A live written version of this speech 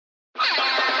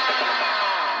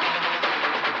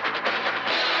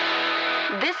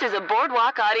This is a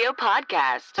Boardwalk Audio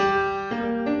podcast.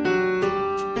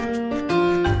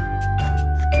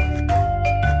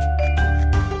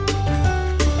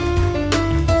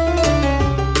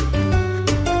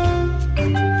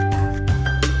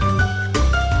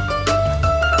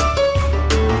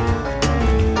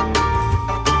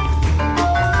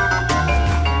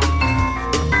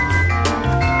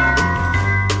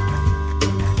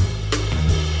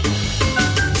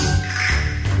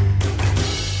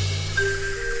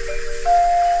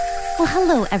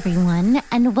 Hello, everyone,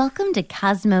 and welcome to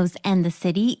Cosmos and the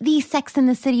City, the Sex and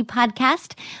the City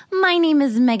podcast. My name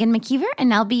is Megan McIver,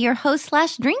 and I'll be your host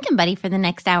 / drinking buddy for the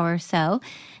next hour or so.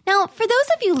 Now, for those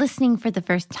of you listening for the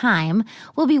first time,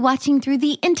 we'll be watching through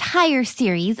the entire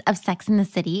series of Sex and the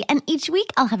City, and each week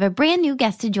I'll have a brand new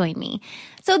guest to join me.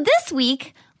 So this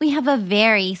week, we have a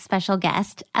very special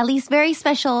guest, at least very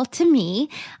special to me,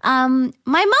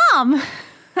 my mom.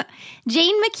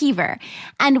 Jane McIver,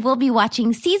 and we'll be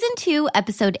watching Season 2,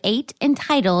 Episode 8,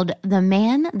 entitled The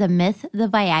Man, the Myth, the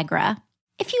Viagra.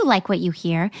 If you like what you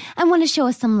hear and want to show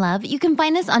us some love, you can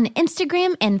find us on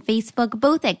Instagram and Facebook,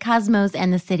 both at Cosmos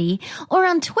and the City, or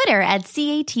on Twitter at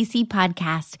CATC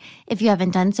Podcast. If you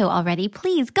haven't done so already,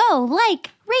 please go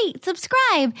like, rate,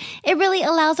 subscribe. It really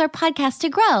allows our podcast to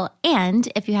grow. And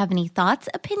if you have any thoughts,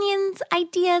 opinions,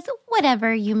 ideas,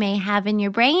 whatever you may have in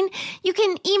your brain, you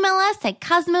can email us at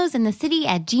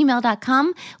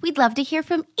cosmosandthecity@gmail.com. We'd love to hear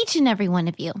from each and every one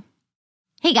of you.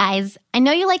 Hey guys, I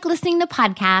know you like listening to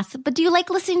podcasts, but do you like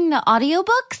listening to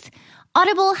audiobooks?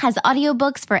 Audible has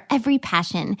audiobooks for every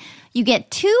passion. You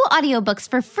get 2 audiobooks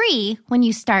for free when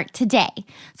you start today.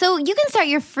 So you can start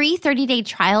your free 30-day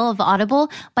trial of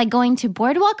Audible by going to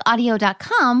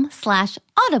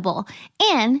boardwalkaudio.com/audible.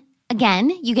 And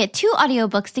again, you get 2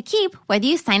 audiobooks to keep whether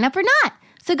you sign up or not.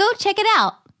 So go check it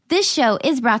out. This show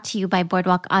is brought to you by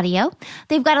Boardwalk Audio.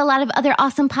 They've got a lot of other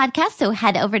awesome podcasts, so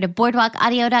head over to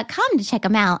boardwalkaudio.com to check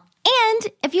them out. And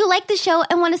if you like the show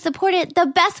and want to support it, the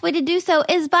best way to do so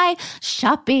is by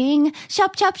shopping.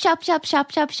 Shop, shop, shop, shop,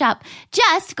 shop, shop, shop.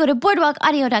 Just go to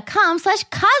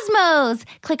boardwalkaudio.com/cosmos.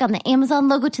 Click on the Amazon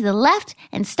logo to the left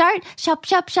and start shop,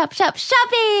 shop, shop, shop,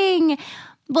 shopping.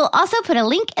 We'll also put a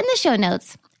link in the show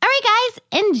notes. All right, guys,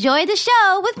 enjoy the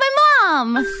show with my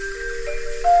mom.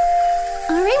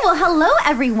 All right, well, hello,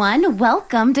 everyone.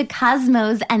 Welcome to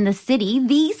Cosmos and the City,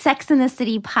 the Sex and the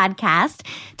City podcast.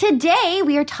 Today,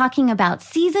 we are talking about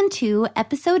Season 2,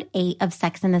 Episode 8 of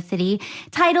Sex and the City,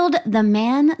 titled The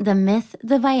Man, the Myth,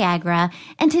 the Viagra.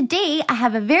 And today, I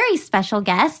have a very special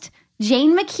guest,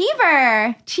 Jane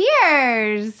McIver.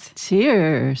 Cheers.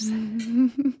 Cheers.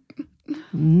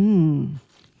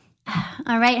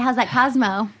 All right, how's that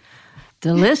Cosmo?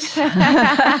 Delicious.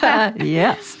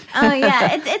 Yes. Oh,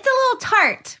 yeah. It's a little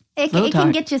tart. It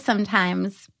can get you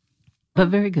sometimes. But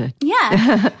very good.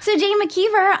 Yeah. So, Jane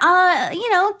McIver,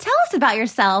 tell us about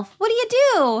yourself. What do you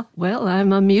do? Well,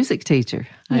 I'm a music teacher.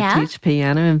 I teach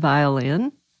piano and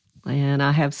violin, and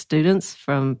I have students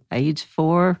from age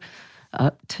 4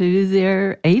 up to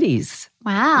their 80s.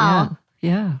 Wow.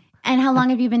 Yeah. And how long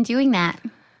have you been doing that?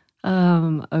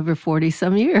 Over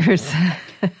 40-some years.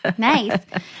 Nice.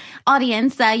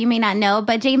 Audience, you may not know,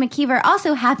 but Jane McIver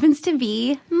also happens to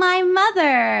be my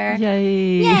mother.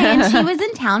 Yay. Yay. And she was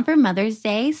in town for Mother's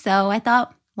Day, so I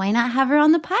thought, why not have her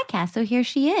on the podcast? So here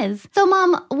she is. So,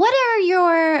 Mom,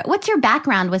 what's your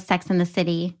background with Sex and the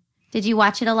City? Did you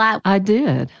watch it a lot? I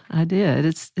did.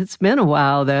 It's been a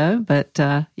while, though, but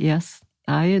yes,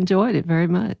 I enjoyed it very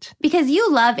much. Because you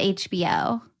love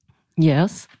HBO.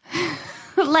 Yes.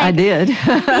 I did.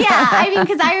 Yeah,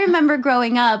 because I remember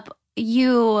growing up,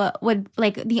 you would,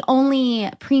 the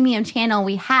only premium channel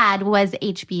we had was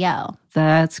HBO.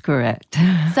 That's correct.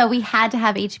 So we had to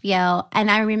have HBO.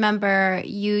 And I remember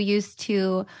you used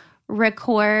to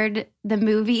record the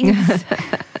movies.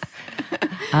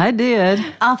 I did.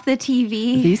 Off the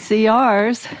TV.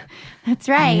 VCRs. That's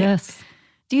right. Yes.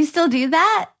 Do you still do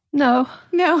that? No.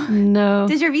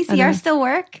 Does your VCR still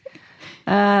work?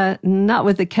 Not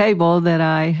with the cable that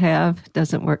I have.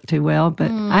 Doesn't work too well,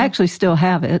 but I actually still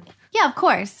have it. Yeah, of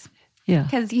course. Yeah.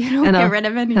 Because you don't get rid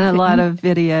of anything. And a lot of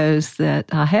videos that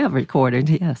I have recorded,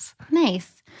 yes.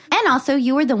 Nice. And also,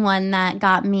 you were the one that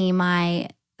got me my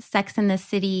Sex and the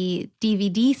City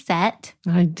DVD set.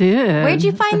 I did. Where'd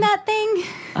you find that thing?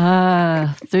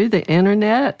 Through the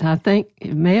internet. I think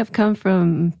it may have come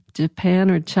from Japan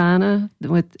or China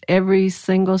with every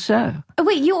single show. Oh,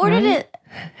 wait, you ordered it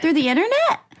through the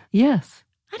internet? Yes.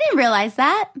 I didn't realize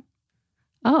that.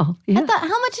 Oh, yeah. I thought,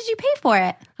 how much did you pay for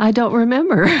it? I don't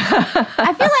remember.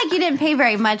 I feel like you didn't pay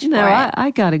very much for it. No,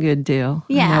 I got a good deal.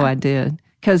 Yeah. I know I did.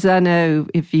 Because I know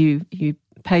if you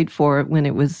paid for it when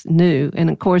it was new. And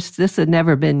of course, this had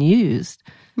never been used.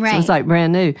 Right. So it was like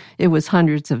brand new. It was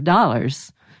hundreds of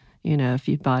dollars, if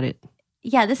you bought it.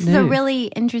 Yeah, this new. is a really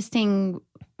interesting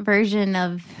version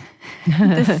of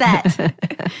the set.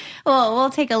 Well, we'll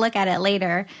take a look at it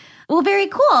later. Well, very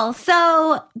cool.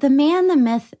 So the man, the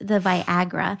myth, the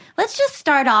Viagra. Let's just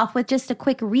start off with just a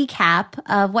quick recap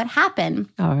of what happened.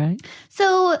 All right.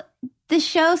 So the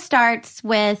show starts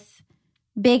with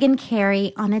Big and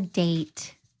Carrie on a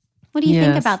date. What do you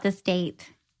think about this date?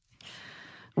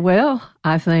 Well,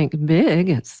 I think Big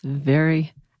is a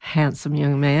very handsome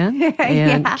young man.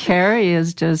 And Carrie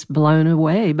is just blown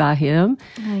away by him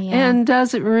and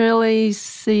doesn't really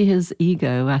see his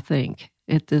ego, I think,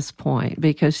 at this point,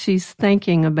 because she's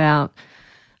thinking about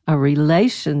a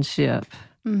relationship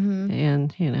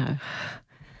and, And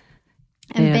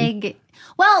Big...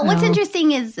 Well, what's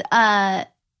interesting is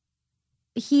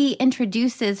he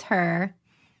introduces her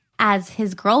as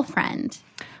his girlfriend.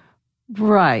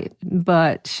 Right.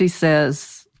 But she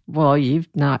says, well, you've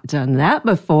not done that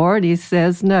before. And he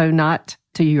says, no, not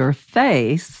to your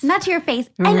face. Not to your face.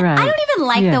 And I don't even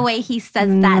like the way he says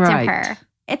that to her.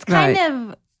 It's kind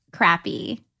of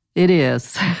crappy. It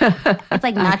is. It's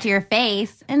like, not to your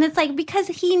face. And it's like, because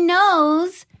he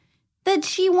knows that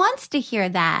she wants to hear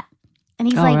that. And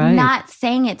he's not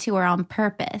saying it to her on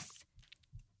purpose.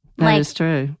 That is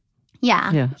true.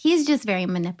 Yeah. He's just very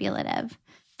manipulative.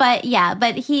 But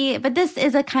but this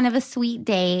is a kind of a sweet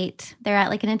date. They're at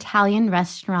like an Italian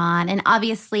restaurant. And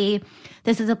obviously,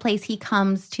 this is a place he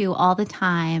comes to all the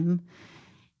time.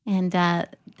 And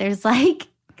there's like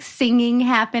singing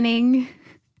happening.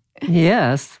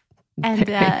 Yes. And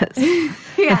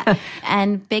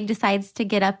and Big decides to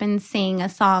get up and sing a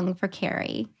song for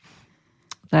Carrie.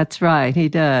 That's right, he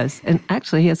does. And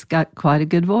actually, he has got quite a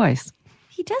good voice.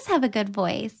 He does have a good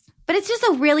voice. But it's just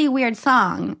a really weird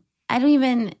song.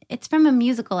 It's from a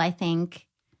musical, I think.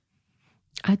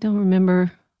 I don't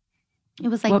remember. It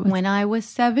was like When I Was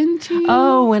 17.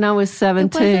 Oh, When I Was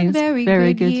 17. It was a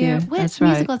very good year. What That's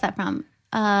musical is that from?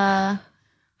 I'm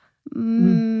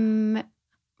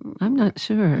not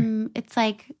sure. It's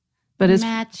like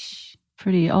it's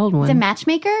pretty old one. Is it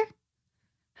Matchmaker?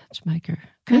 Matchmaker.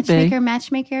 Could be.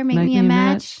 Matchmaker, Make Me a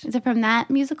Match. Is it from that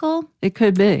musical? It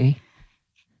could be.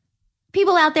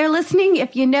 People out there listening,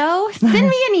 if you know, send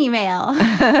me an email.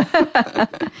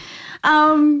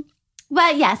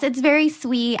 But yes, it's very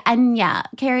sweet. And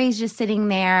Carrie's just sitting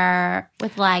there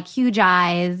with like huge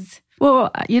eyes.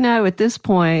 Well, at this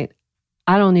point,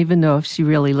 I don't even know if she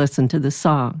really listened to the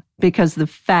song, because the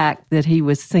fact that he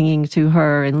was singing to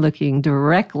her and looking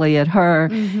directly at her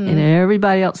and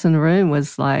everybody else in the room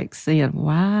was like saying,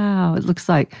 wow, it looks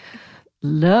like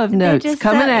love notes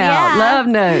coming out. Love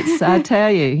notes, I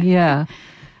tell you. Yeah.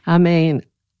 I mean,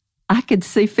 I could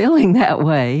see feeling that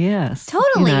way. Yes.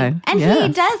 Totally. And he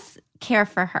does care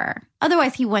for her.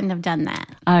 Otherwise, he wouldn't have done that.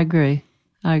 I agree.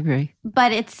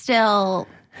 But it's still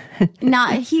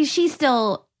not, she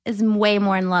still is way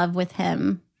more in love with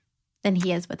him than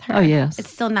he is with her. Oh, yes. It's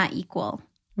still not equal.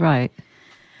 Right.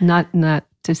 Not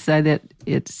to say that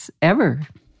it's ever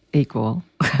equal.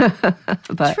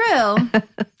 But. True.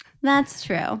 That's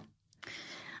true.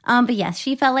 But yes,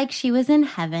 she felt like she was in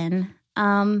heaven.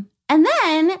 And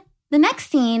then the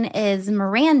next scene is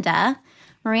Miranda.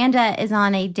 Miranda is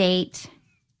on a date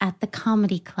at the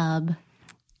comedy club.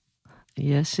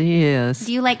 Yes, she is.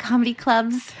 Do you like comedy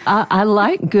clubs? I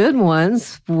like good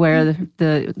ones where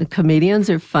the comedians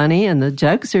are funny and the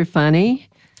jokes are funny.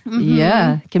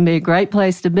 Yeah, it can be a great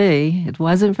place to be. It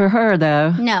wasn't for her,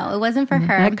 though. No, it wasn't for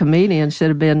her. That comedian should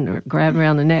have been grabbed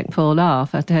around the neck, pulled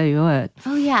off, I tell you what.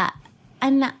 Oh, yeah.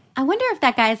 And I wonder if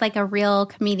that guy's like a real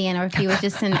comedian or if he was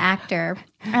just an actor.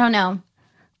 I don't know.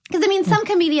 Because, some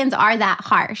comedians are that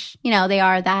harsh. They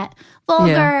are that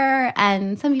vulgar,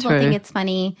 and some people think it's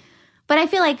funny. But I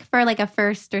feel like for like a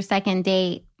first or second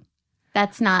date,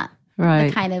 that's not the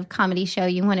kind of comedy show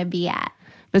you want to be at.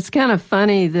 It's kind of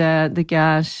funny that the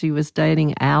guy she was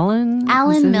dating, Alan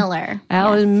Miller.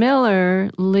 Alan Miller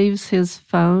leaves his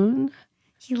phone.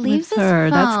 He leaves his her.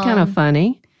 phone. That's kind of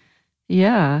funny.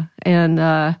 Yeah.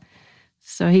 And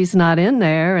so he's not in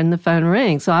there and the phone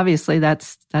rings. So obviously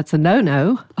that's a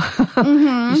no-no.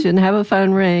 You shouldn't have a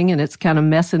phone ring, and it's kind of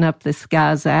messing up this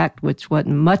guy's act, which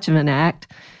wasn't much of an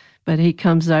act. But he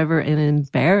comes over and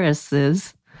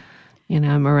embarrasses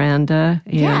Miranda.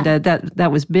 And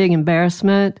that was big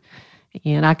embarrassment.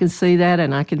 And I can see that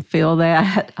and I can feel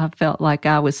that. I felt like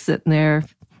I was sitting there.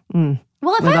 Well,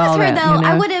 if I was her, though,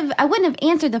 I wouldn't have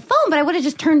answered the phone, but I would have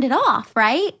just turned it off,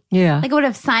 right? Yeah. Like I would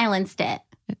have silenced it.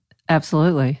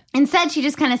 Absolutely. Instead, she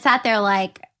just kind of sat there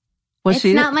like, it's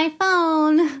not my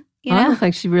phone. You I know? don't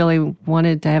think she really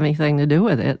wanted to have anything to do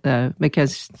with it, though,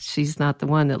 because she's not the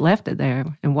one that left it there.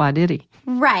 And why did he?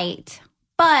 Right.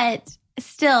 But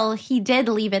still, he did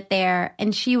leave it there,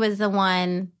 and she was the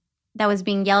one that was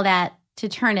being yelled at to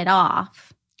turn it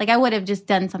off. Like, I would have just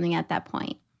done something at that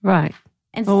point. Right.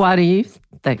 And Well, why do you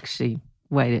think she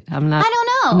waited? I don't know.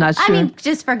 I'm not sure. I mean,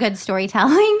 just for good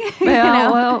storytelling.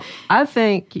 Well, well, I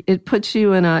think it puts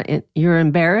you you're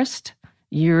embarrassed.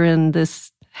 You're in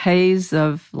this haze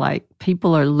of like,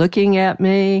 people are looking at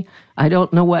me. I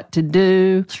don't know what to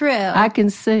do. True. I can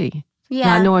see.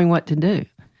 Yeah. Not knowing what to do.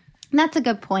 That's a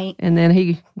good point. And then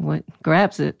he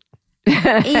grabs it.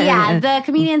 Yeah, the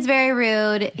comedian's very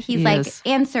rude. He's like, Yes.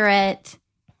 answer it.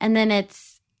 And then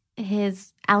it's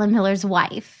Alan Miller's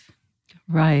wife.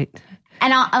 Right.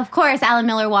 And of course, Alan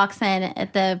Miller walks in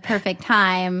at the perfect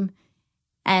time.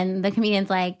 And the comedian's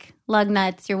like, lug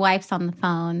nuts, your wife's on the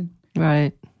phone.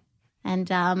 Right. And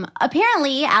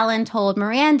apparently, Alan told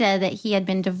Miranda that he had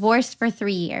been divorced for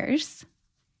 3 years,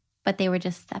 but they were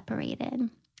just separated.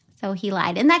 So he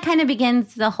lied. And that kind of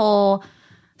begins the whole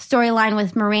storyline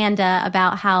with Miranda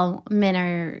about how men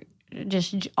are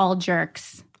just all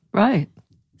jerks. Right.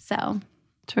 So,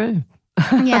 True.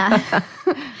 yeah.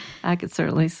 I could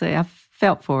certainly say I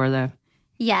felt for her, though.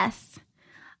 Yes.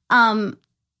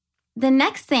 The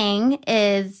next thing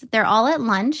is they're all at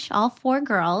lunch, all 4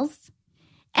 girls.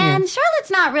 And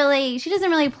Charlotte's she doesn't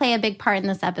really play a big part in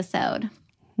this episode.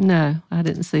 No, I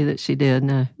didn't see that she did,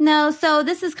 no. No, so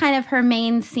this is kind of her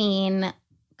main scene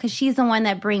because she's the one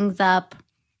that brings up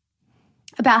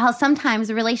about how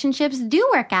sometimes relationships do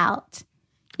work out,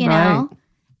 you know?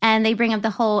 And they bring up the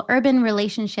whole urban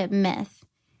relationship myth.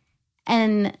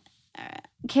 And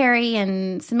Carrie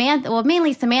and Samantha, well,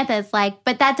 mainly Samantha is like,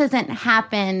 but that doesn't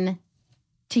happen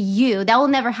to you. That will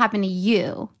never happen to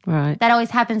you. Right. That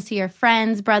always happens to your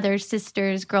friends, brothers,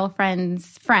 sisters,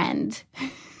 girlfriends, friend.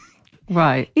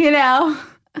 Right. You know?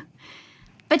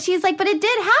 But she's like, but it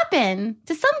did happen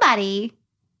to somebody.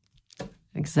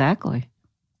 Exactly.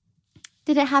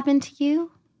 Did it happen to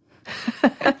you?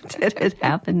 Did it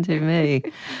happen to me?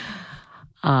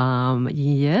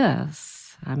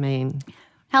 Yes. I mean,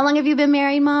 How long have you been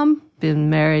married, Mom? been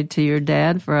married to your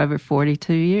dad for over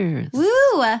 42 years. Woo!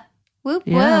 Whoop,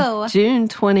 Yeah. woo. June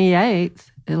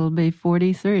 28th, it'll be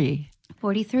 43.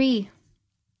 43.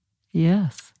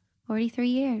 Yes. 43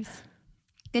 years.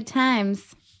 Good times.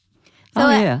 So, Oh,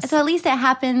 yes. So at least it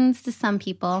happens to some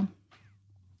people.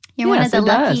 You're one of Yes, the it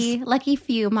does. lucky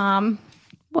few, Mom.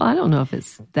 Well, I don't know if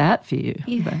it's that few,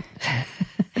 Yeah.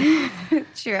 but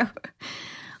True.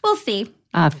 We'll see.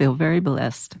 I feel very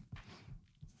blessed.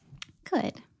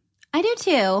 Good. I do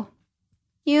too.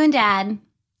 You and Dad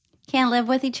can't live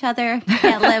with each other.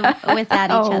 Can't live without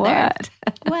each other.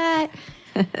 What?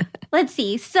 What? Let's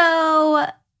see. So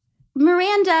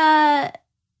Miranda,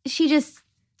 she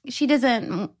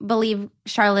doesn't believe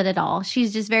Charlotte at all.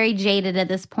 She's just very jaded at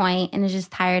this point and is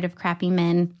just tired of crappy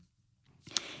men.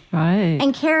 Right.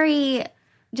 And Carrie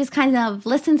just kind of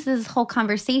listens to this whole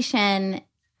conversation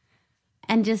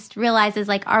and just realizes,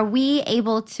 like, are we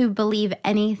able to believe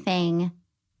anything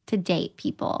to date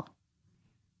people?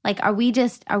 Like, are we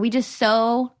just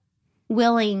so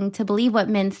willing to believe what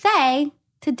men say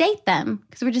to date them?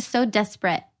 Because we're just so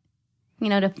desperate,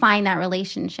 to find that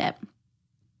relationship.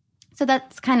 So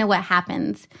that's kind of what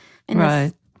happens in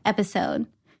this episode.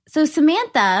 So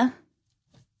Samantha,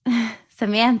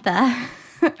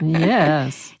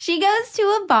 Yes. she goes to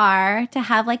a bar to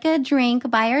have like a drink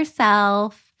by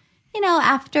herself,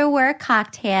 after work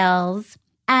cocktails.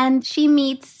 And she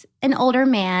meets an older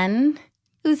man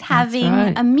who's having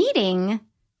a meeting.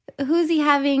 Who's he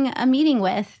having a meeting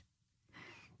with?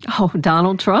 Oh,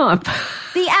 Donald Trump.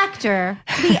 The actor.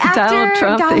 The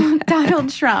actor, Donald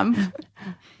Trump.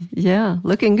 Yeah,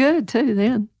 looking good too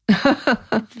then.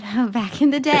 Back in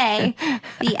the day,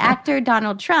 the actor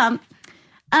Donald Trump.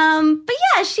 But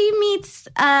yeah, she meets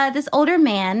this older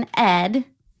man, Ed,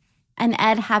 and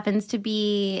Ed happens to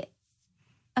be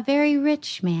a very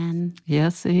rich man.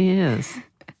 Yes, he is.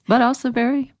 But also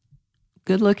very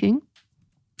good looking,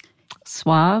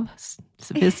 suave,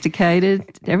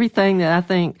 sophisticated, everything that I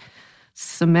think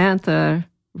Samantha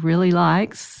really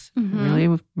likes,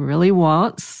 really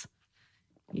wants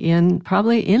in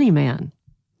probably any man.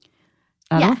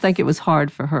 I don't think it was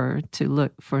hard for her to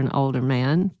look for an older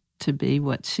man to be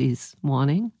what she's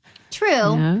wanting.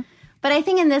 True. But I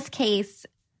think in this case,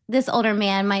 this older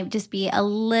man might just be a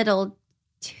little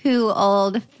too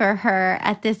old for her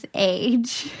at this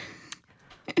age.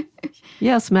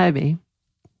 Yes, maybe.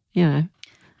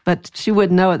 But she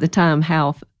wouldn't know at the time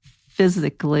how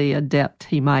physically adept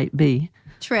he might be.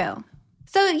 True.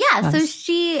 So, yeah, so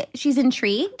she's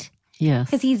intrigued. Yes.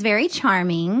 Because he's very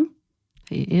charming.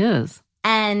 He is.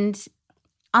 And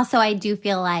also, I do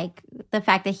feel like the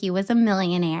fact that he was a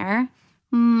millionaire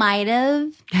might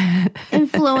have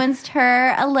influenced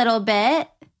her a little bit.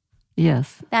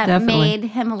 Yes, That definitely. made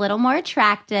him a little more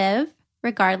attractive,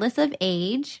 regardless of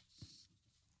age.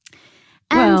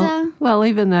 And, well,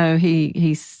 even though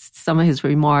he some of his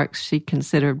remarks she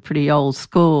considered pretty old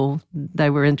school, they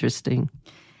were interesting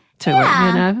to her,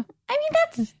 you know? I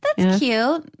mean, that's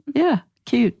cute. Yeah,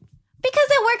 cute. Because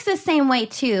it works the same way,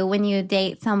 too, when you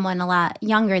date someone a lot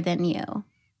younger than you,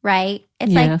 right?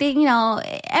 It's like,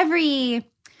 every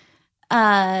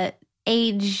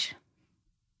age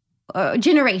or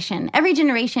generation, every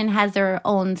generation has their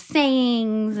own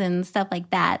sayings and stuff like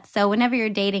that. So whenever you're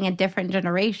dating a different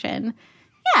generation,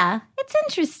 yeah, it's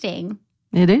interesting.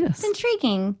 It is. It's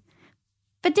intriguing.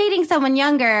 But dating someone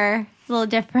younger is a little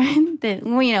different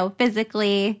than,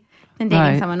 physically than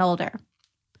dating someone older.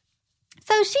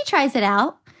 So she tries it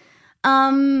out.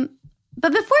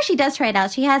 But before she does try it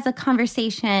out, she has a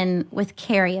conversation with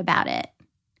Carrie about it.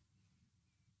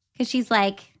 Because she's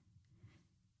like,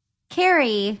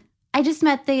 Carrie, I just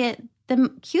met the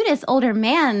cutest older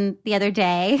man the other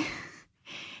day.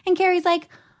 And Carrie's like,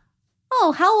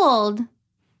 oh, how old?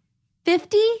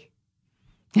 50?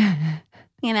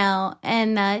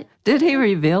 And... Did he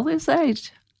reveal his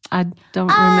age? I don't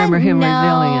remember him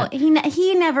revealing it.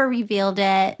 He never revealed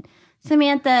it.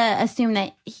 Samantha assumed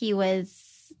that he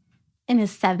was in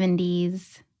his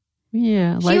 70s.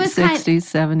 Yeah, late 60s,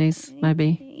 70s,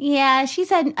 maybe. Yeah, she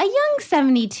said a young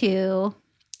 72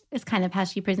 is kind of how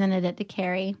she presented it to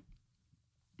Carrie.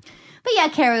 But yeah,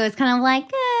 Carrie was kind of like,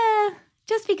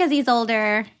 just because he's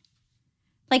older.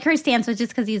 Like her stance was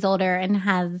just because he's older and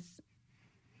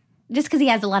just because he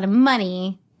has a lot of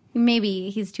money, maybe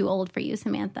he's too old for you,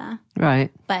 Samantha.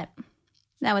 Right. But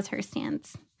that was her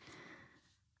stance.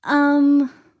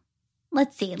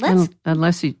 Let's see.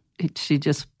 Unless she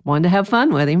just wanted to have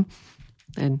fun with him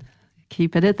and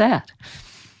keep it at that.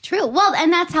 True. Well,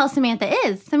 and that's how Samantha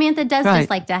is. Samantha does Right. just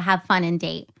like to have fun and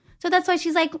date. So that's why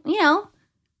she's like,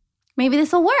 maybe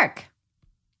this will work.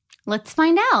 Let's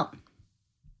find out.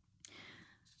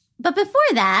 But before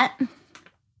that,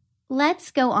 let's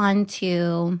go on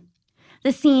to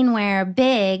the scene where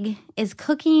Big is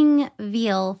cooking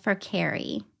veal for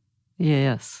Carrie.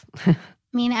 Yes. I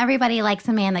mean, everybody likes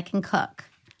a man that can cook.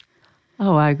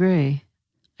 Oh, I agree.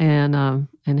 And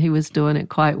he was doing it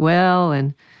quite well,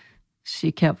 and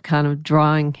she kept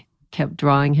drawing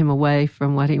him away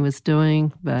from what he was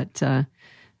doing, but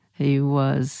he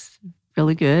was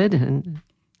really good, and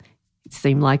it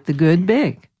seemed like the good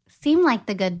Big. Seemed like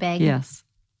the good Big. Yes.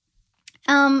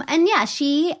 And yeah,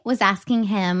 she was asking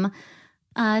him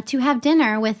to have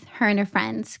dinner with her and her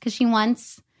friends because she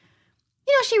wants,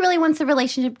 she really wants the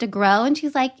relationship to grow. And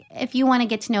she's like, if you want to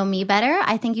get to know me better,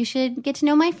 I think you should get to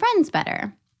know my friends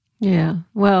better. Yeah.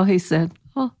 Well, he said,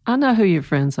 well, I know who your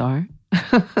friends are.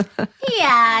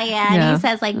 Yeah. And he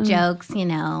says like jokes, like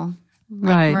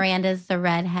Right. Miranda's the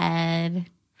redhead.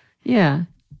 Yeah.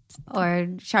 Or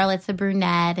Charlotte's the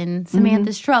brunette and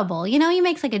Samantha's trouble. He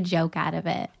makes like a joke out of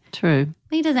it. True.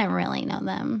 But he doesn't really know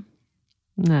them.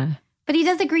 No. But he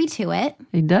does agree to it.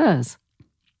 He does.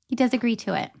 He does agree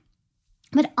to it.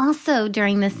 But also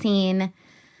during the scene,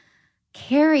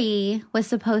 Carrie was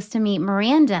supposed to meet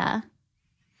Miranda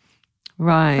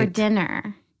Right. for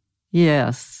dinner.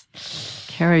 Yes.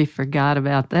 Carrie forgot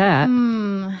about that.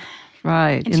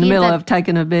 Right. And In the she middle ends up- of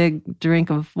taking a big drink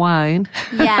of wine.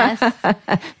 Yes.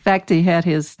 In fact, he had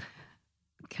his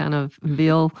kind of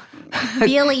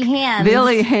Veely hands.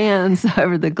 Billy hands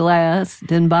over the glass.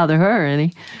 Didn't bother her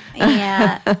any.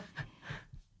 Yeah.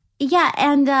 Yeah,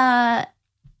 and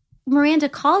Miranda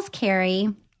calls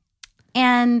Carrie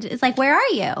and is like, where are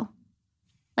you?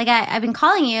 Like, I've been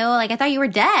calling you. Like, I thought you were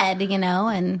dead,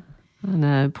 and... Oh,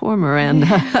 no, poor Miranda.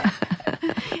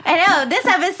 I know, this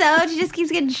episode, she just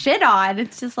keeps getting shit on.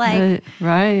 It's just like...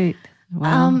 Right.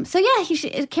 Well, So,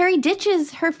 yeah, Carrie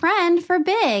ditches her friend for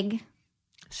Big.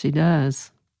 she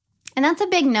does. And that's a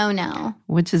big no-no.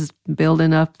 Which is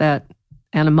building up that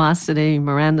animosity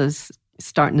Miranda's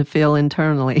starting to feel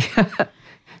internally.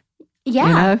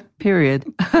 Yeah.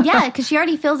 Period. Yeah, because she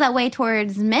already feels that way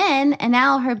towards men, and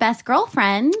now her best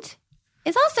girlfriend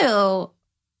is also,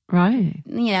 Right.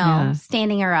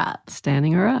 standing her up.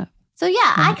 Standing her up. So,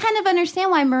 yeah, I kind of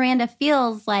understand why Miranda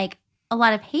feels like a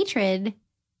lot of hatred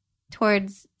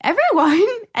towards everyone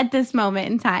at this moment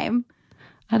in time.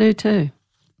 I do too.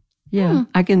 Yeah,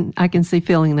 I can see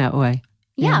feeling that way.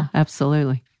 Yeah.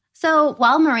 Absolutely. So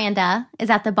while Miranda is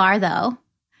at the bar, though,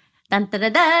 Dun, da, da,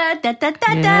 da, da, da,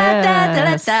 da, da,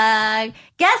 da, da, da.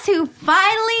 Guess who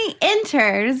finally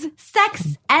enters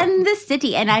Sex and the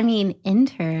City? And I mean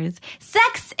enters.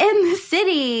 Sex in the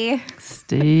City.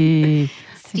 Steve.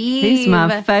 Steve. He's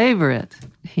my favorite.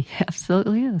 He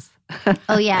absolutely is.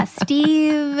 Oh, yeah.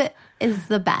 Steve is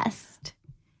the best.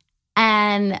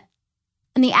 And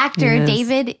the actor,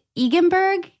 David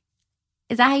Egenberg,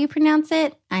 is that how you pronounce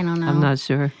it? I don't know. I'm not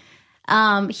sure.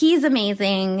 He's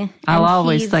amazing. I'll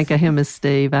always think of him as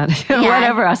Steve.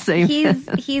 Whatever I see him.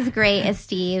 He's great as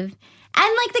Steve.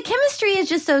 And like the chemistry is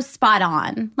just so spot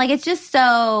on. Like it's just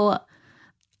so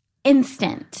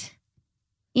instant,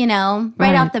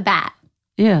 right off the bat.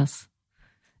 Yes.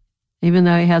 Even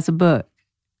though he has a book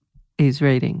he's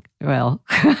reading. Well,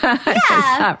 he's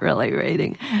not really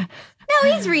reading.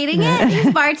 No, he's reading it. He's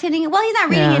bartending it. Well, he's not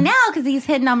reading it now because he's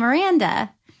hitting on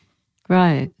Miranda.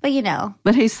 Right. But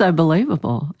But he's so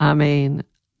believable. I mean,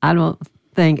 I don't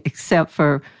think, except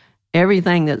for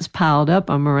everything that's piled up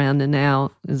on Miranda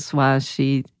now, is why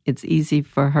it's easy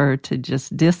for her to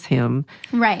just diss him.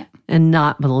 Right. And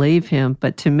not believe him.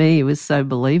 But to me, it was so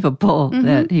believable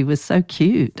that he was so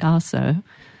cute also.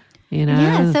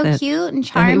 Yeah, so cute and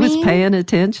charming. He was paying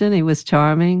attention. He was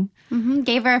charming. Mm-hmm.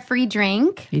 Gave her a free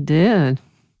drink. He did.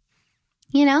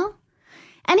 And he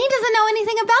doesn't know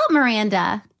anything about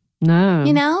Miranda.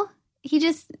 No. He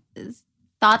just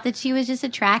thought that she was just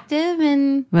attractive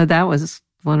and... Well, that was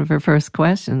one of her first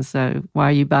questions. So why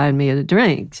are you buying me a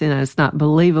drink? It's not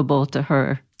believable to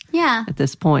her at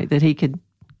this point that he could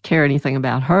care anything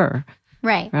about her.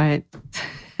 Right. Right.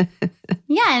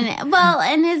 Yeah.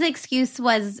 And his excuse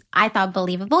was, I thought,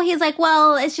 believable. He's like,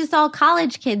 well, it's just all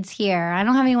college kids here. I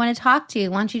don't have anyone to talk to.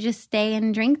 Why don't you just stay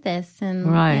and drink this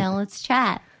and, let's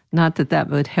chat. Not that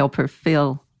would help her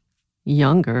feel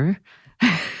younger.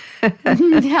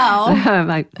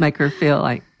 No. Make her feel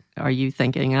like, are you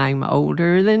thinking I'm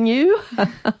older than you?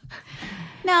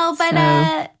 No, but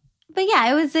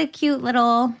yeah, it was a cute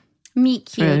little meet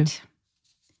cute. True.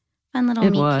 Fun little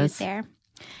meet cute there.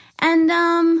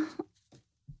 And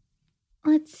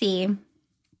let's see.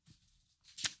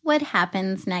 What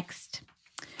happens next?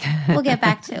 We'll get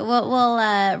back to we'll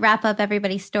wrap up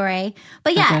everybody's story.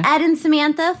 But yeah, Ed and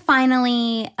Samantha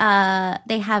finally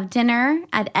they have dinner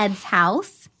at Ed's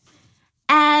house.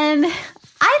 And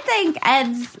I think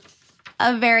Ed's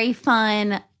a very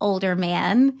fun older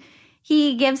man.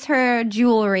 He gives her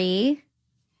jewelry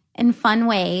in fun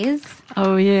ways.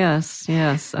 Oh, yes.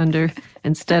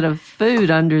 Instead of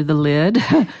food under the lid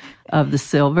of the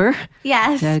silver.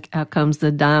 Yes. Out comes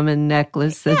the diamond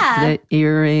necklace, the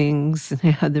earrings,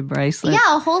 the bracelet.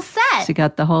 Yeah, a whole set. She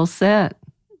got the whole set.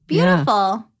 Beautiful.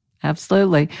 Yeah,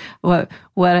 absolutely.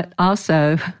 What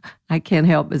also, I can't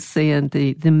help but seeing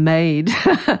the maid,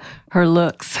 her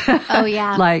looks. Oh,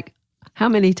 yeah. Like, how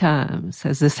many times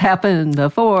has this happened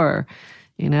before?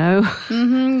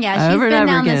 Mm-hmm, yeah, she's been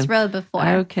down this road before.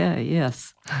 Okay,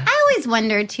 yes. I always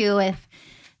wonder, too, if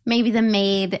maybe the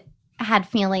maid had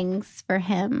feelings for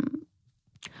him.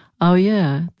 Oh,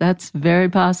 yeah, that's very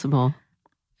possible.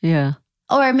 Yeah.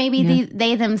 Or maybe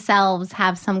they themselves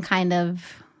have some kind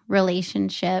of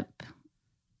relationship.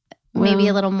 Maybe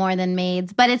a little more than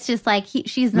maids. But it's just like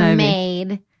she's the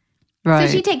maid. Right.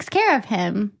 So she takes care of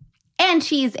him. And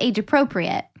she's age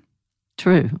appropriate.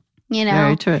 True.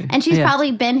 Very true. And she's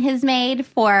probably been his maid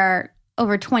for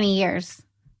over 20 years.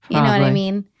 You know what I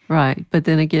mean? Right. But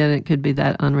then again, it could be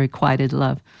that unrequited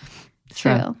love.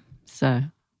 True. So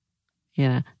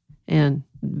yeah. And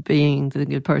being the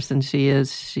good person she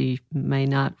is, she may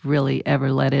not really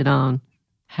ever let it on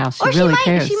how she really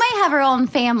cares. She might have her own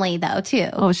family, though, too.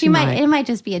 Oh, she might. It might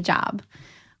just be a job.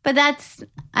 But that's,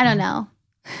 I don't know.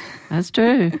 That's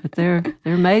true. But there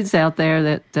are maids out there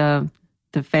that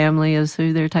the family is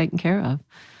who they're taking care of.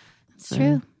 It's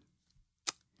true.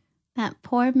 That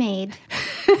poor maid.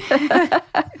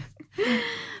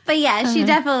 But yeah, she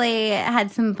definitely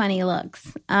had some funny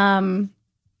looks. And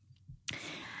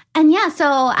yeah, so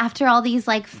after all these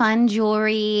like fun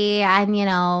jewelry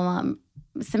and,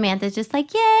 Samantha's just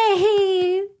like,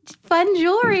 yay, fun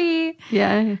jewelry.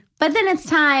 Yeah. But then it's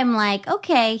time like,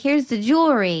 okay, here's the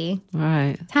jewelry.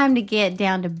 Right. Time to get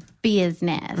down to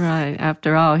business. Right.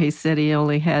 After all, he said he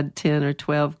only had 10 or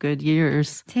 12 good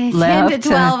years 10 left. to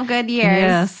 12 good years.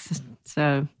 Yes.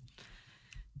 So,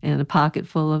 and a pocket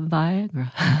full of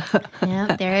Viagra.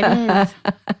 Yep, there it is.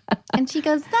 And she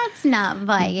goes, that's not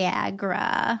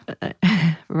Viagra.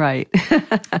 Right.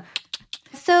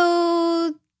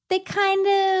 So they kind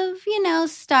of,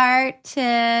 start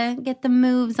to get the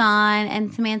moves on.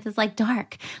 And Samantha's like,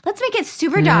 dark. Let's make it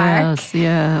super dark. Yes,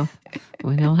 yeah.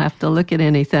 We don't have to look at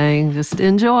anything. Just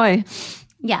enjoy.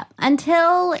 Yeah,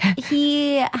 until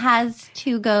he has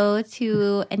to go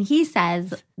to, and he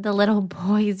says, the little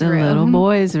boy's The room. little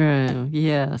boy's room,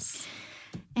 yes.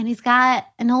 And he's got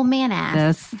an old man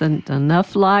ass. That's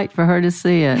enough light for her to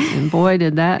see it. And boy,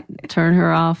 did that turn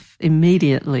her off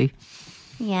immediately.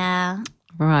 Yeah.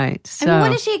 Right. So, I mean,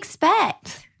 what does she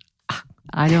expect?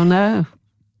 I don't know.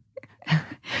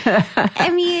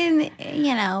 I mean,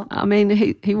 you know. I mean,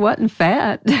 he wasn't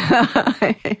fat.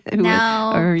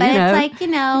 No, or, but you know, it's like, you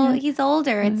know, he's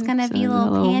older. It's going to be a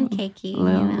little pancakey, a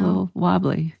little, you know. little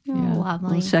wobbly. A little wobbly.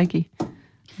 A little shaky. But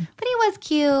he was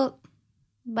cute.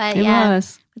 But It yeah,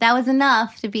 was. that was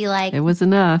enough to be like, It was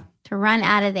enough. to run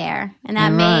out of there. And that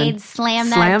And maid run. slammed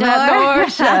Slam that door.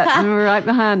 shut. And we're right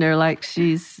behind her like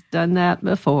she's done that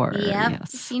before. Yep.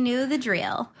 Yes. She knew the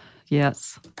drill.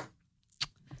 Yes.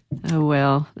 Oh,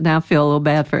 well. Now I feel a little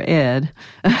bad for Ed.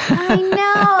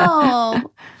 I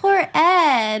know. Poor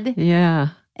Ed. Yeah.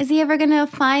 Is he ever going to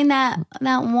find that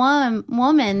one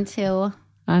woman to...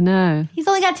 I know. He's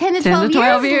only got 10 to 10 12, to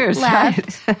 12 years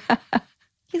left. Right.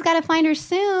 He's got to find her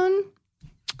soon.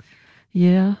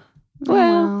 Yeah.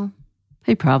 Well,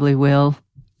 he probably will.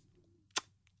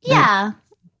 Yeah.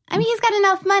 I mean, he's got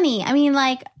enough money. I mean,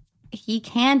 like, he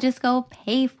can just go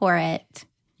pay for it.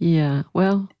 Yeah.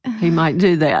 Well, he might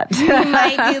do that. He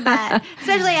might do that.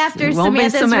 Especially after It won't be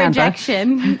Samantha's Samantha.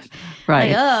 rejection.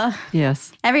 Right. Like, ugh.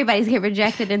 Yes. Everybody's getting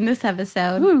rejected in this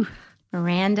episode. Whew.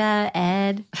 Miranda,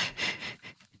 Ed.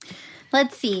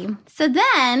 Let's see. So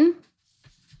then,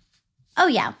 oh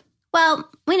yeah. Well,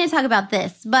 we need to talk about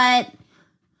this, but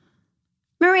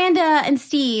Miranda and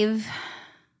Steve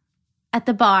at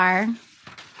the bar,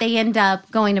 they end up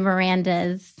going to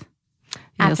Miranda's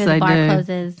after the bar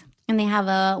closes, and they have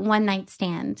a one-night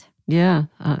stand. Yeah.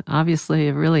 Obviously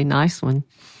a really nice one.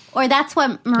 Or that's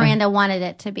what Miranda wanted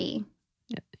it to be.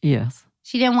 Yes.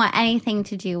 She didn't want anything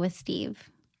to do with Steve.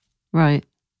 Right.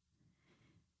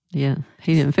 Yeah.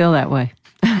 He didn't feel that way.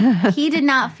 He did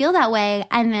not feel that way.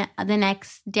 And the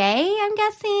next day, I'm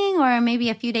guessing, or maybe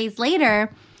a few days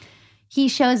later, he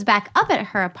shows back up at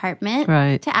her apartment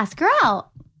to ask her out.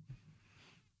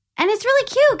 And it's really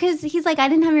cute because he's like, I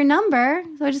didn't have your number,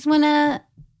 so I just want to,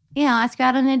 you know, ask you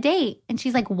out on a date. And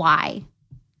she's like, why?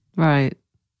 Right.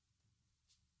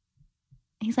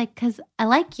 He's like, because I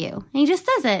like you. And he just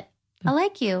says it. I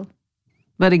like you.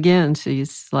 But again,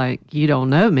 she's like, you don't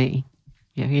know me.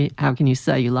 Yeah, how can you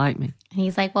say you like me? And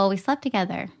he's like, well, we slept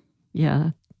together.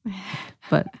 Yeah.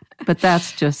 But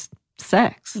that's just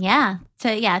sex. Yeah.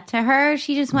 To her,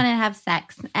 she just wanted to have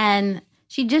sex. And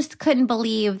she just couldn't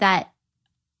believe that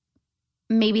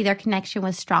maybe their connection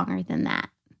was stronger than that.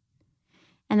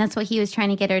 And that's what he was trying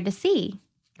to get her to see.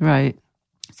 Right.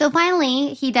 So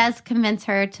finally, he does convince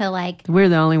her to like... We're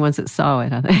the only ones that saw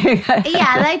it, I think.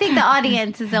 Yeah, I think the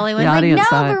audience is the only one. Like, no,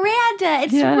 Miranda,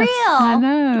 it's real. I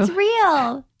know. It's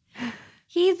real.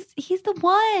 He's the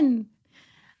one.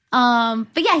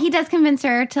 But yeah, he does convince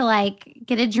her to like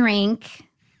get a drink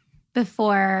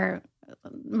before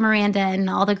Miranda and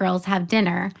all the girls have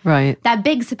dinner. Right. That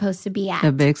Big's supposed to be at.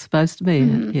 That Big's supposed to be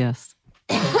at, yes.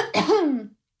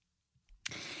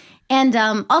 And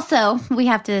also, we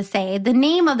have to say, the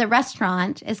name of the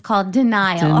restaurant is called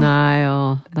Denial.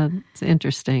 Denial. That's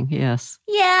interesting, yes.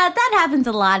 Yeah, that happens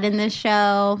a lot in this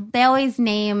show. They always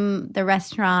name the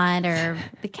restaurant or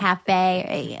the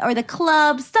cafe or the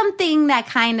club, something that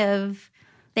kind of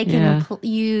they can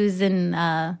use in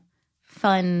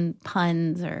fun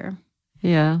puns or...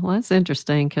 Yeah, well, that's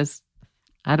interesting because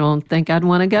I don't think I'd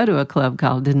want to go to a club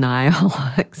called Denial.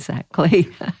 Exactly.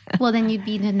 Well, then you'd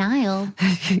be in denial.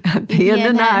 I'd be in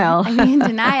denial. I'd be in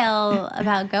denial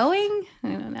about going? I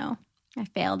don't know. I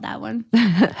failed that one. Is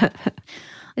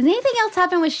anything else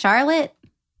happen with Charlotte?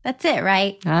 That's it,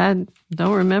 right? I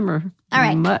don't remember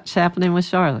much happening with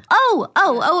Charlotte.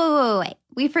 Wait.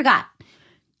 We forgot.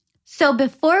 So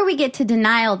before we get to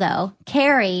Denial, though,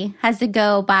 Carrie has to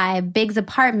go by Big's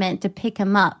apartment to pick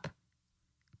him up.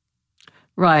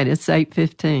 Right, it's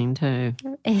 8:15 too.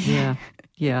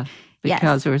 Yeah.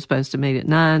 Because we're supposed to meet at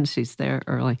 9, she's there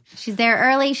early. She's there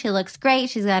early. She looks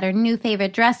great. She's got her new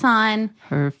favorite dress on.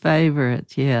 Her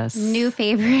favorite, yes. New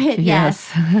favorite,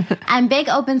 yes. And Big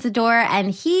opens the door, and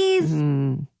he's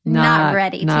not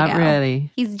ready to go. Not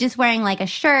ready. He's just wearing like a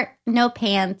shirt, no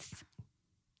pants.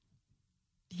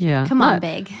 Yeah. Come on,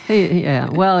 Big.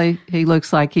 He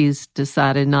looks like he's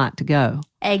decided not to go.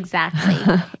 Exactly.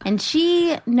 And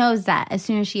she knows that as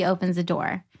soon as she opens the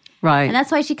door. Right. And that's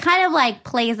why she kind of like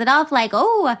plays it off like,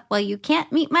 oh, well, you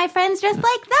can't meet my friends just like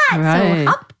that. Right.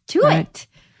 So hop to it.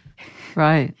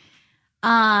 Right.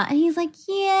 And he's like,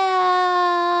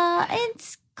 yeah,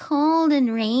 it's cold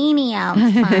and rainy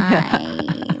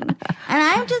outside. and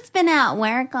I've just been at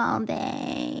work all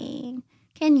day.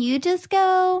 Can you just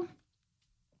go?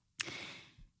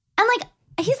 And like,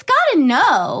 he's got to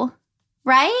know,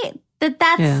 right?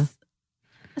 That's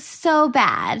so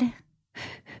bad.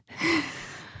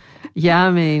 Yeah,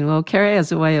 I mean, well, Carrie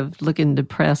has a way of looking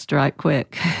depressed right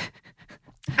quick.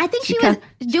 I think she was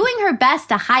doing her best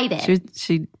to hide it.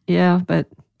 But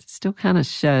it still kind of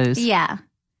shows. Yeah.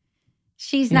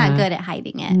 She's not good at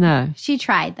hiding it. No. She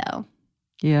tried, though.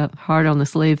 Yeah, hard on the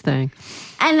sleeve thing.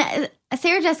 And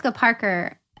Sarah Jessica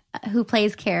Parker, who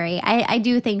plays Carrie, I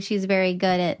do think she's very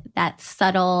good at that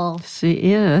subtle... She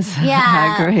is. Yeah.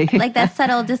 I agree. Like that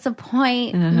subtle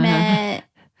disappointment.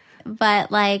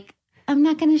 But like, I'm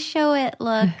not going to show it.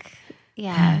 Look.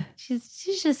 Yeah.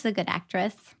 She's just a good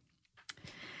actress.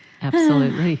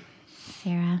 Absolutely.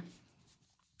 Sarah.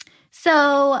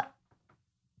 So,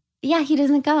 yeah, he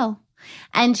doesn't go.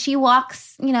 And she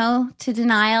walks, to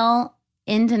denial,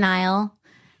 in denial,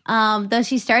 though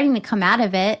she's starting to come out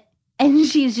of it. And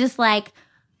she's just like,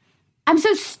 I'm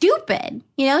so stupid.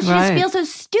 She just feels so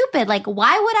stupid. Like,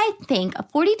 why would I think a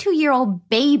 42-year-old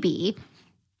baby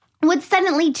would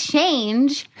suddenly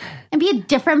change and be a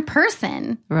different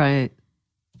person? Right.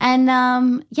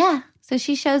 And, so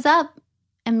she shows up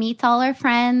and meets all her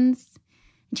friends.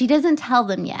 And she doesn't tell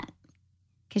them yet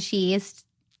because she is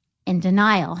in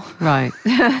denial. Right.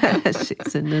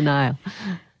 She's in denial.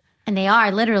 And they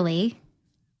are literally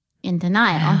in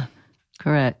denial.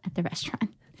 Correct. At the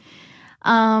restaurant.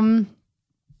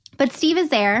 But Steve is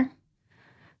there.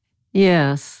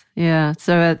 Yes. Yeah.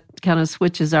 So it kind of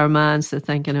switches our minds to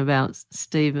thinking about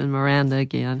Steve and Miranda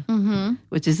again,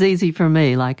 which is easy for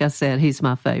me. Like I said, he's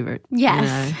my favorite.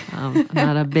 Yes. I'm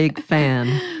not a big fan.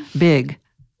 Yes.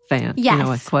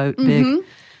 A quote, big.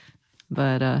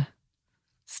 But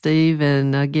Steve,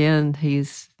 and again,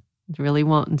 he's really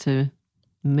wanting to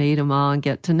meet them all and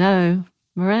get to know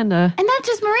Miranda. And not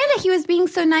just Miranda. He was being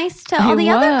so nice to all the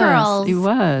other girls. He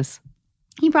was.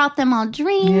 He brought them all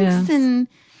drinks. Yes.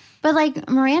 But like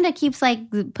Miranda keeps like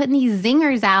putting these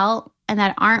zingers out and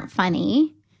that aren't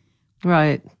funny.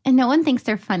 Right. And no one thinks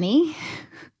they're funny.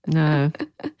 No.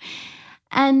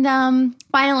 And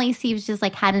finally Steve's just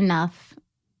like had enough.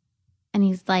 And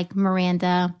he's like,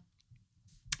 Miranda,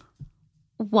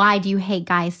 why do you hate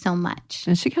guys so much?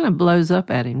 And she kind of blows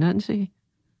up at him, doesn't she?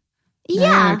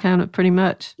 Yeah. Kind of pretty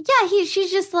much. Yeah,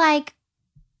 she's just like,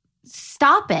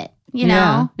 stop it, you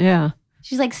know? Yeah.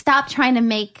 She's like, stop trying to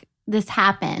make this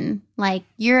happen. Like,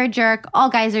 you're a jerk. All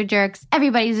guys are jerks.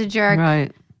 Everybody's a jerk.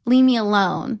 Right. Leave me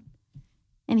alone.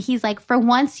 And he's like, for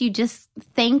once, you just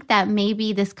think that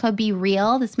maybe this could be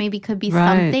real. This maybe could be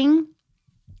something.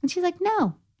 And she's like,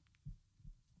 no.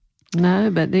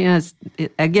 No, but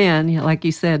again, like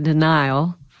you said,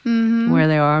 denial where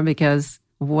they are, because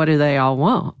what do they all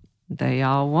want? They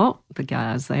all want the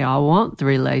guys. They all want the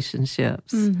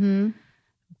relationships.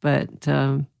 But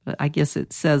I guess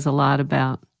it says a lot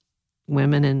about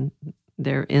women and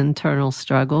their internal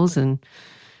struggles, and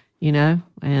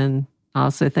and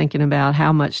also thinking about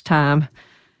how much time,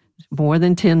 more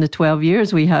than 10 to 12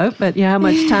 years, we hope, but how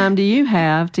much time do you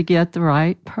have to get the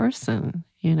right person,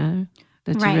 that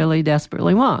you really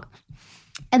desperately want?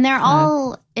 And they're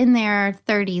all in their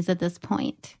 30s at this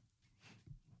point.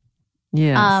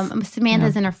 Yes.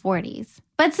 Samantha's in her 40s.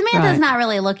 But Samantha's not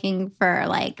really looking for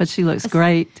like... But she looks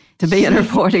great to be in her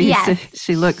 40s. Yes.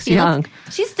 She looks young.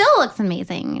 She still looks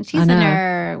amazing. She's in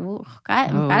her...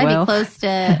 Gotta be close to...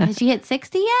 Has she hit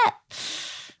 60 yet?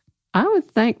 I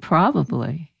would think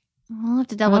probably. We'll have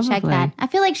to double check that. I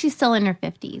feel like she's still in her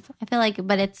 50s. I feel like...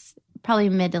 But it's probably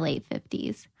mid to late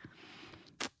 50s.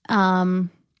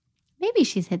 Maybe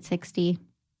she's hit 60.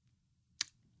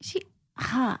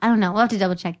 I don't know. We'll have to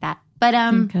double check that. But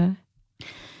okay.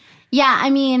 Yeah,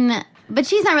 I mean, but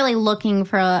she's not really looking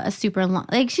for a super long,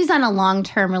 like she's not a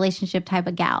long-term relationship type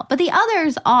of gal. But the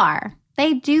others are.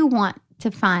 They do want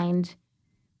to find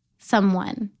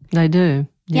someone. They do.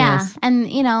 Yes. Yeah,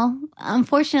 and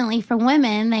unfortunately for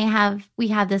women, we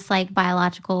have this like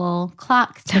biological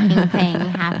clock ticking thing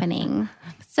happening.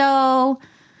 So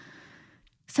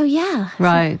yeah.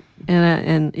 Right,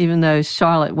 and even though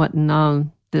Charlotte wasn't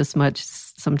on this much,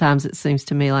 sometimes it seems